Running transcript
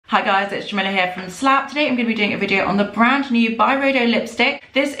Hi guys, it's Jamila here from Slapp. Today I'm going to be doing a video on the brand new Byredo lipstick.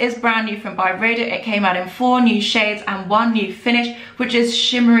 This is brand new from Byredo. It came out in 4 new shades and 1 new finish, which is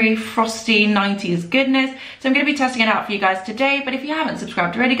shimmery, frosty, 90s goodness. So I'm going to be testing it out for you guys today. But if you haven't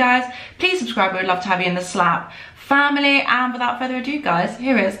subscribed already, guys, please subscribe. We'd love to have you in the Slapp family. And without further ado, guys,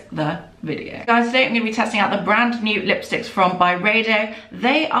 here is the video. Guys, today I'm going to be testing out the brand new lipsticks from Byredo.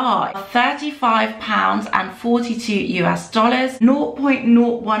 They are £35 and 42 US dollars,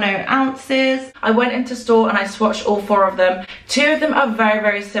 0.010 ounces. I went into store and I swatched all 4 of them. 2 of them are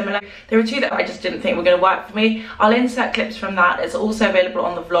very similar. There were 2 that I just didn't think were going to work for me. I'll insert clips from that. It's also available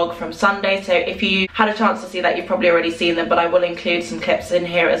on the vlog from Sunday, so if you had a chance to see that, you've probably already seen them, but I will include some clips in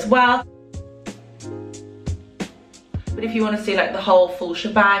here as well. But if you want to see like the whole full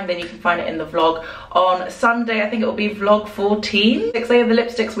shebang, then you can find it in the vlog on Sunday. I think it will be vlog 14. 6 of the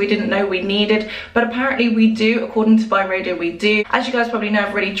lipsticks we didn't know we needed, but apparently we do. According to Byredo, we do. As you guys probably know,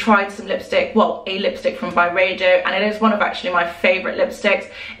 I've already tried some lipstick, well, a lipstick from Byredo, and it is one of actually my favorite lipsticks.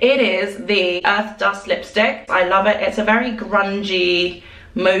 It is the Earth Dust lipstick. I love it. It's a very grungy,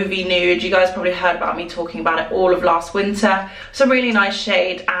 mauvey nude. You guys probably heard about me talking about it all of last winter. It's a really nice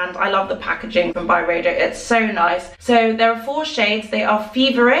shade and I love the packaging from Byredo. It's so nice. So there are 4 shades. They are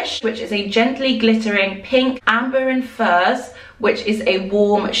Feverish, which is a gently glittering pink, Amber and Furs, which is a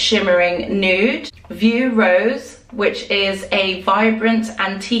warm shimmering nude, View Rose, which is a vibrant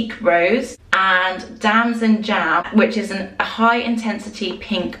antique rose, and Damson Jam, which is a high intensity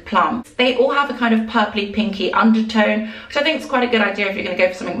pink plum. They all have a kind of purpley pinky undertone, which I think is quite a good idea if you're going to go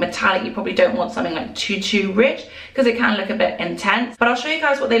for something metallic. You probably don't want something like too rich, because it can look a bit intense. But I'll show you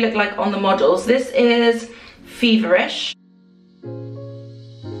guys what they look like on the models. This is Feverish.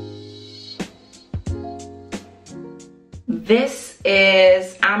 This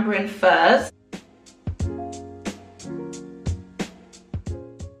is Amber and Furs.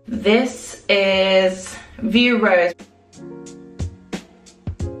 This is View Rose.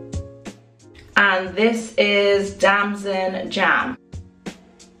 And this is Damson Jam.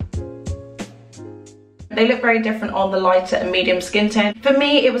 They look very different on the lighter and medium skin tone. For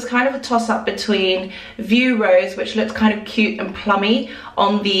me, it was kind of a toss-up between View Rose, which looked kind of cute and plummy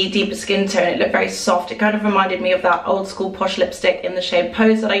on the deeper skin tone. It looked very soft. It kind of reminded me of that old school posh lipstick in the shade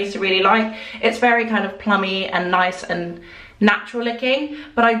Pose that I used to really like. It's very kind of plummy and nice and natural looking,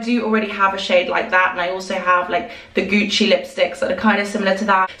 but I do already have a shade like that, and I also have like the Gucci lipsticks that are kind of similar to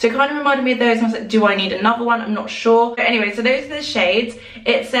that, so it kind of reminded me of those, and I was like, do I need another one? I'm not sure. But anyway, so those are the shades.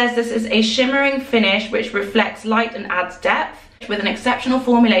 It says this is a shimmering finish which reflects light and adds depth, with an exceptional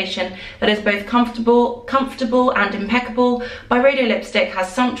formulation that is both comfortable and impeccable. Byredo lipstick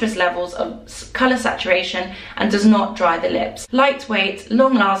has sumptuous levels of colour saturation and does not dry the lips. Lightweight,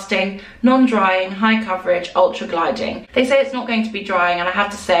 long-lasting, non-drying, high coverage, ultra gliding. They say it's not going to be drying, and I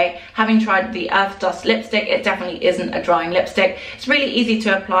have to say, having tried the Earth Dust lipstick, it definitely isn't a drying lipstick. It's really easy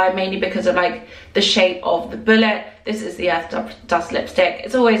to apply, mainly because of like the shape of the bullet. This is the Earth Dust lipstick.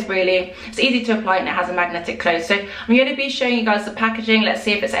 It's easy to apply, and it has a magnetic close. So I'm going to be showing you guys the packaging. Let's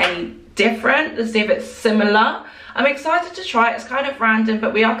see if it's any different. Let's see if it's similar. I'm excited to try it. It's kind of random,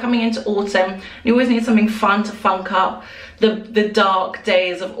 but we are coming into autumn. You always need something fun to funk up the dark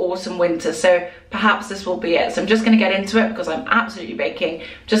days of autumn, winter. So perhaps this will be it. So I'm just going to get into it because I'm absolutely baking. I'm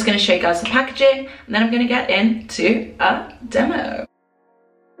just going to show you guys the packaging, and then I'm going to get into a demo.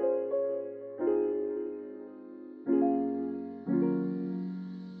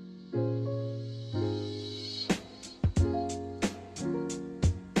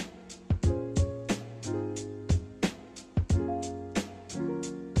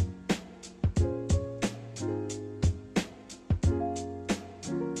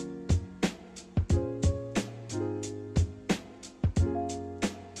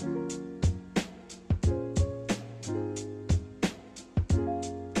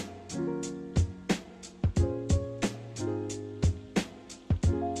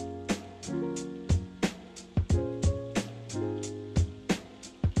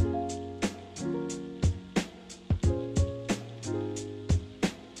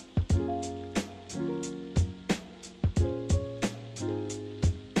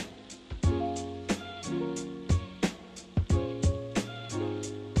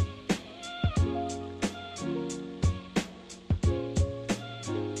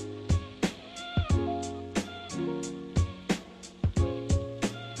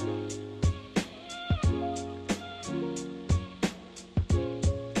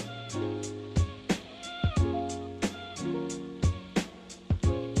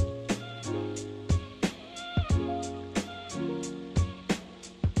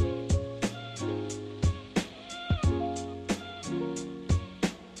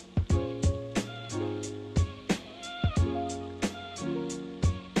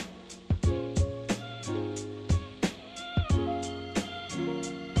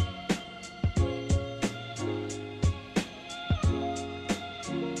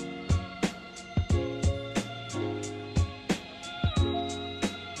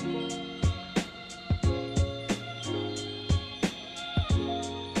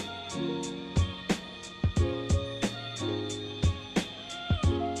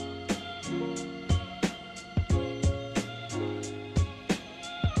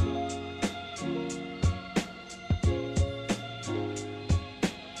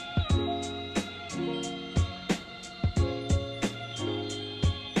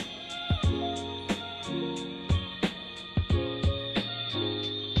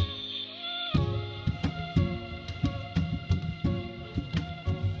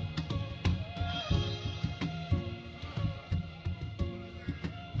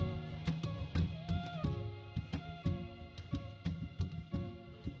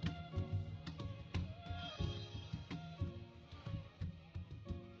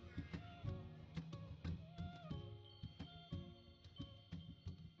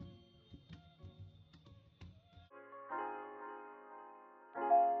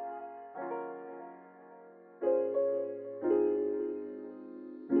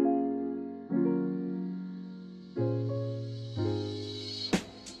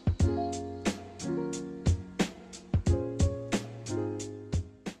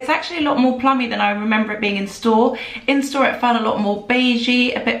 actually a lot more plummy than I remember it being in store. In store it felt a lot more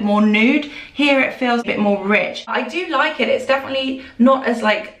beigey, a bit more nude. Here it feels a bit more rich. I do like it. It's definitely not as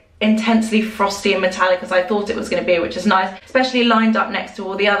like intensely frosty and metallic as I thought it was going to be, which is nice, especially lined up next to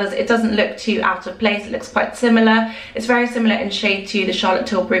all the others. It doesn't look too out of place. It looks quite similar. It's very similar in shade to the Charlotte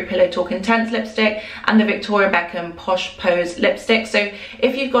Tilbury Pillow Talk Intense lipstick and the Victoria Beckham Posh Pose lipstick. So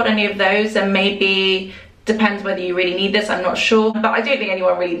if you've got any of those, then maybe, depends whether you really need this, I'm not sure, but I don't think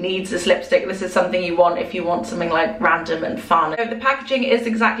anyone really needs this lipstick. This is something you want if you want something like random and fun. So the packaging is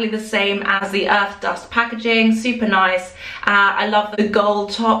exactly the same as the Earth Dust packaging, super nice. I love the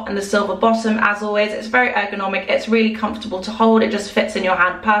gold top and the silver bottom as always. It's very ergonomic, it's really comfortable to hold, it just fits in your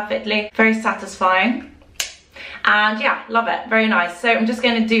hand perfectly, very satisfying. And yeah, love it, very nice. So I'm just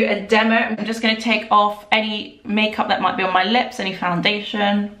going to do a demo. I'm just going to take off any makeup that might be on my lips, any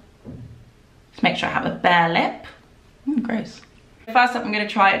foundation. Make sure I have a bare lip. Gross. First up, I'm going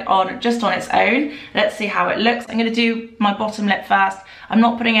to try it on just on its own. Let's see how it looks. I'm going to do my bottom lip first. I'm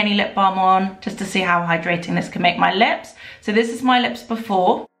not putting any lip balm on, just to see how hydrating this can make my lips. So this is my lips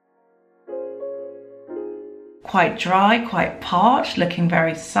before. Quite dry, quite parched, looking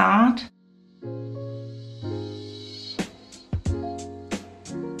very sad.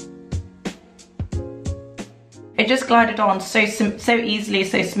 It just glided on so easily,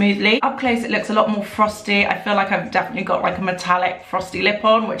 so smoothly. Up close it looks a lot more frosty. I feel like I've definitely got like a metallic frosty lip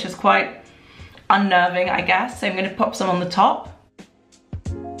on, which is quite unnerving, I guess. So I'm going to pop some on the top.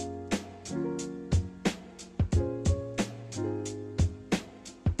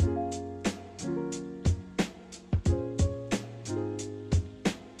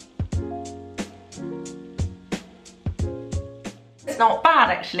 Not bad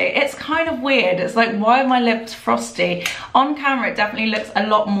actually. It's kind of weird. It's like, why are my lips frosty? On camera it definitely looks a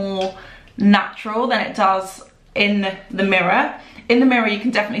lot more natural than it does in the mirror. In the mirror you can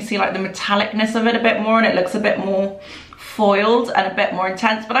definitely see like the metallicness of it a bit more, and it looks a bit more foiled and a bit more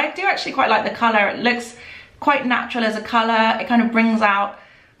intense, but I do actually quite like the colour. It looks quite natural as a colour. It kind of brings out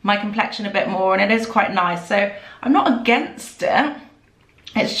my complexion a bit more, and it is quite nice. So I'm not against it.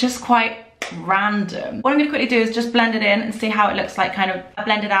 It's just quite random. What I'm going to quickly do is just blend it in and see how it looks like, kind of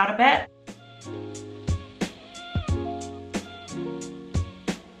blend it out a bit.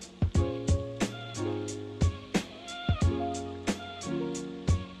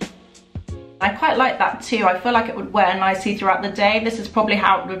 I quite like that too. I feel like it would wear nicely throughout the day. This is probably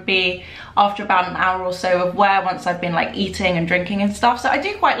how it would be after about an hour or so of wear, once I've been like eating and drinking and stuff. So I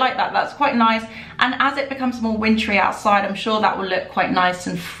do quite like that. That's quite nice. And as it becomes more wintry outside, I'm sure that will look quite nice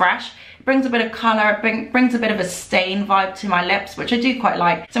and fresh. It brings a bit of colour, it brings a bit of a stain vibe to my lips, which I do quite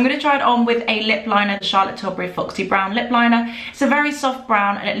like. So I'm going to try it on with a lip liner, the Charlotte Tilbury Foxy Brown lip liner. It's a very soft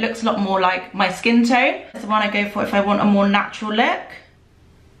brown and it looks a lot more like my skin tone. It's the one I go for if I want a more natural look.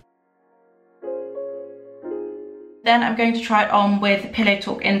 Then I'm going to try it on with Pillow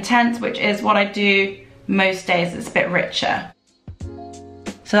Talk Intense, which is what I do most days. It's a bit richer.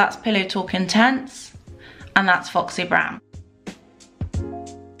 So that's Pillow Talk Intense and that's Foxy Brown.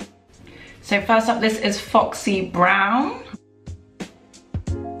 So first up, this is Foxy Brown.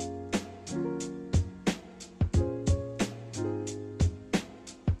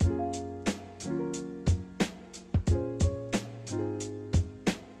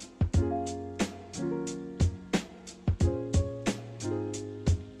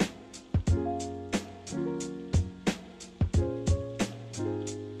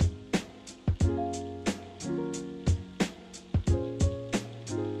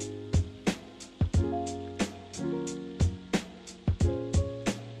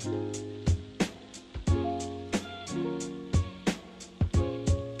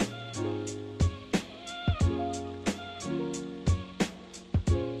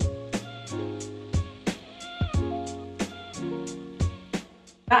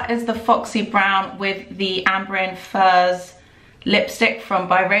 That is the Foxy Brown with the Amber and Furs lipstick from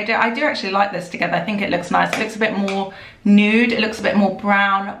Byredo. I do actually like this together. I think it looks nice. It looks a bit more nude. It looks a bit more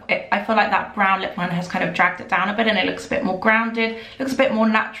brown. I feel like that brown lip liner has kind of dragged it down a bit and it looks a bit more grounded. It looks a bit more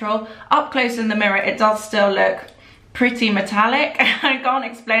natural. Up close in the mirror, it does still look pretty metallic. I can't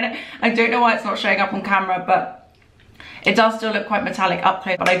explain it. I don't know why it's not showing up on camera, but it does still look quite metallic up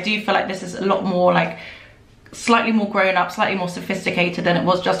close. But I do feel like this is a lot more like slightly more grown up, slightly more sophisticated than it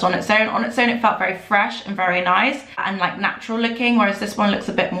was just on its own. On its own it felt very fresh and very nice and like natural looking, whereas this one looks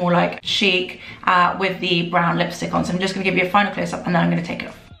a bit more like chic with the brown lipstick on. So I'm just going to give you a final close up and then I'm going to take it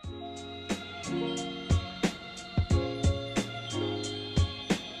off.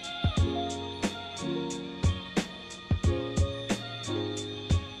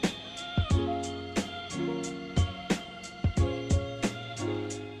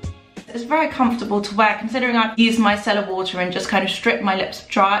 It's very comfortable to wear, considering I've used my micellar water and just kind of stripped my lips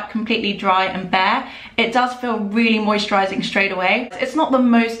dry, completely dry and bare. It does feel really moisturizing straight away. It's not the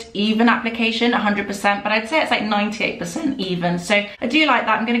most even application, 100%, but I'd say it's like 98% even. So I do like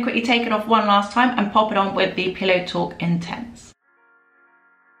that. I'm going to quickly take it off one last time and pop it on with the Pillow Talk Intense.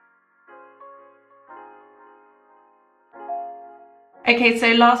 Okay,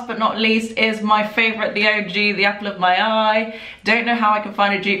 so last but not least is my favorite, the OG, the apple of my eye. Don't know how I can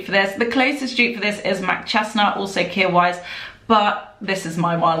find a dupe for this. The closest dupe for this is MAC Chestnut, also Kierwise, but this is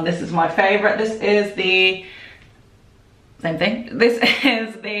my one. This is my favorite. This is the same thing. This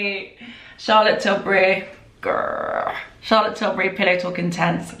is the Charlotte Tilbury Pillow Talk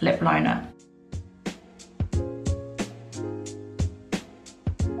Intense Lip Liner.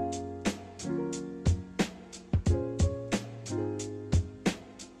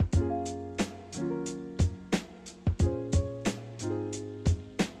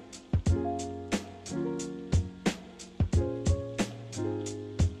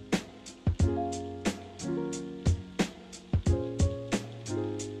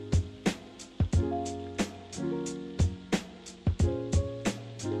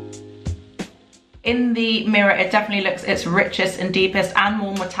 In the mirror, it definitely looks its richest and deepest and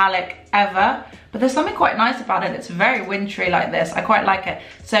more metallic ever. But there's something quite nice about it. It's very wintry like this. I quite like it.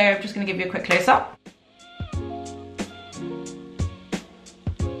 So I'm just going to give you a quick close-up.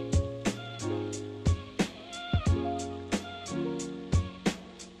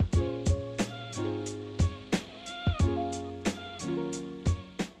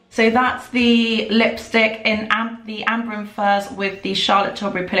 So that's the lipstick in the Amber and Furs with the Charlotte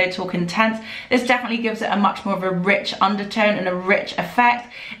Tilbury Pillow Talk Intense. This definitely gives it a much more of a rich undertone and a rich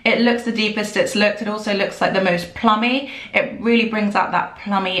effect. It looks the deepest it's looked. It also looks like the most plummy. It really brings out that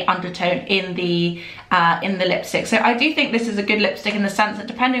plummy undertone in the lipstick. So I do think this is a good lipstick in the sense that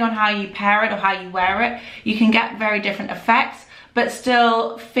depending on how you pair it or how you wear it, you can get very different effects, but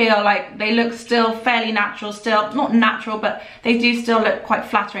still feel like they look still fairly natural, still not natural, but they do still look quite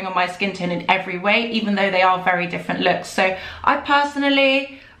flattering on my skin tone in every way, even though they are very different looks. So I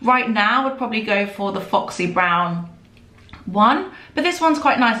personally, right now, would probably go for the Foxy Brown one, but this one's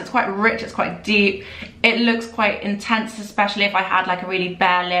quite nice. It's quite rich, it's quite deep, it looks quite intense, especially if I had like a really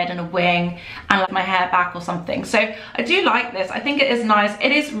bare lid and a wing and like my hair back or something. So I do like this. I think it is nice.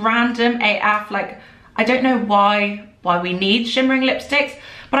 It is random AF, like I don't know why we need shimmering lipsticks,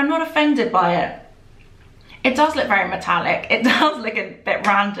 but I'm not offended by it. It does look very metallic, it does look a bit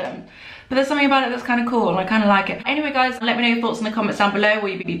random, but there's something about it that's kind of cool and I kind of like it. Anyway guys, let me know your thoughts in the comments down below. Will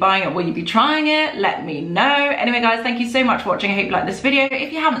you be buying it? Will you be trying it? Let me know. Anyway guys, thank you so much for watching. I hope you liked this video.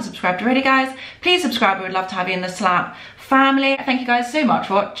 If you haven't subscribed already guys, please subscribe. I would love to have you in the Slapp family. Thank you guys so much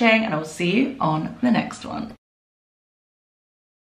for watching and I will see you on the next one.